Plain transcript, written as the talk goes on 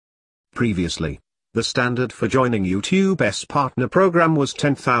Previously, the standard for joining YouTube's partner program was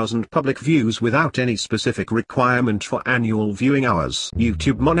 10,000 public views without any specific requirement for annual viewing hours.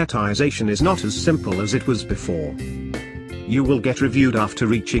 YouTube monetization is not as simple as it was before. You will get reviewed after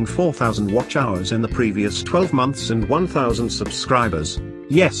reaching 4,000 watch hours in the previous 12 months and 1,000 subscribers.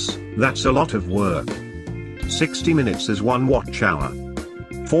 Yes, that's a lot of work. 60 minutes is 1 watch hour.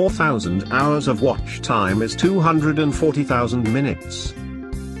 4,000 hours of watch time is 240,000 minutes.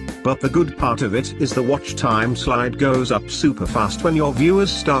 But the good part of it is the watch time slide goes up super fast when your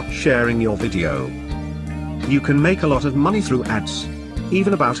viewers start sharing your video. You can make a lot of money through ads.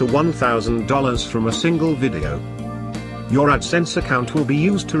 Even about $1,000 from a single video. Your AdSense account will be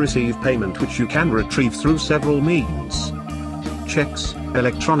used to receive payment, which you can retrieve through several means. Checks,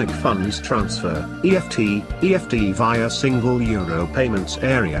 electronic funds transfer, EFT via Single Euro Payments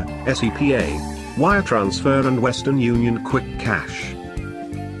Area, SEPA, wire transfer and Western Union Quick Cash.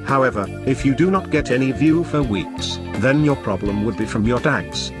 However, if you do not get any view for weeks, then your problem would be from your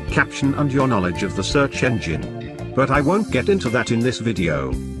tags, caption and your knowledge of the search engine. But I won't get into that in this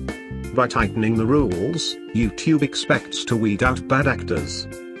video. By tightening the rules, YouTube expects to weed out bad actors.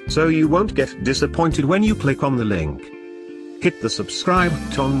 So you won't get disappointed when you click on the link. Hit the subscribe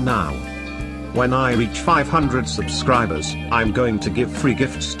button now. When I reach 500 subscribers, I'm going to give free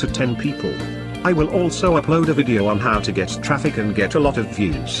gifts to 10 people. I will also upload a video on how to get traffic and get a lot of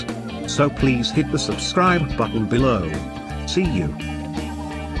views. So please hit the subscribe button below. See you.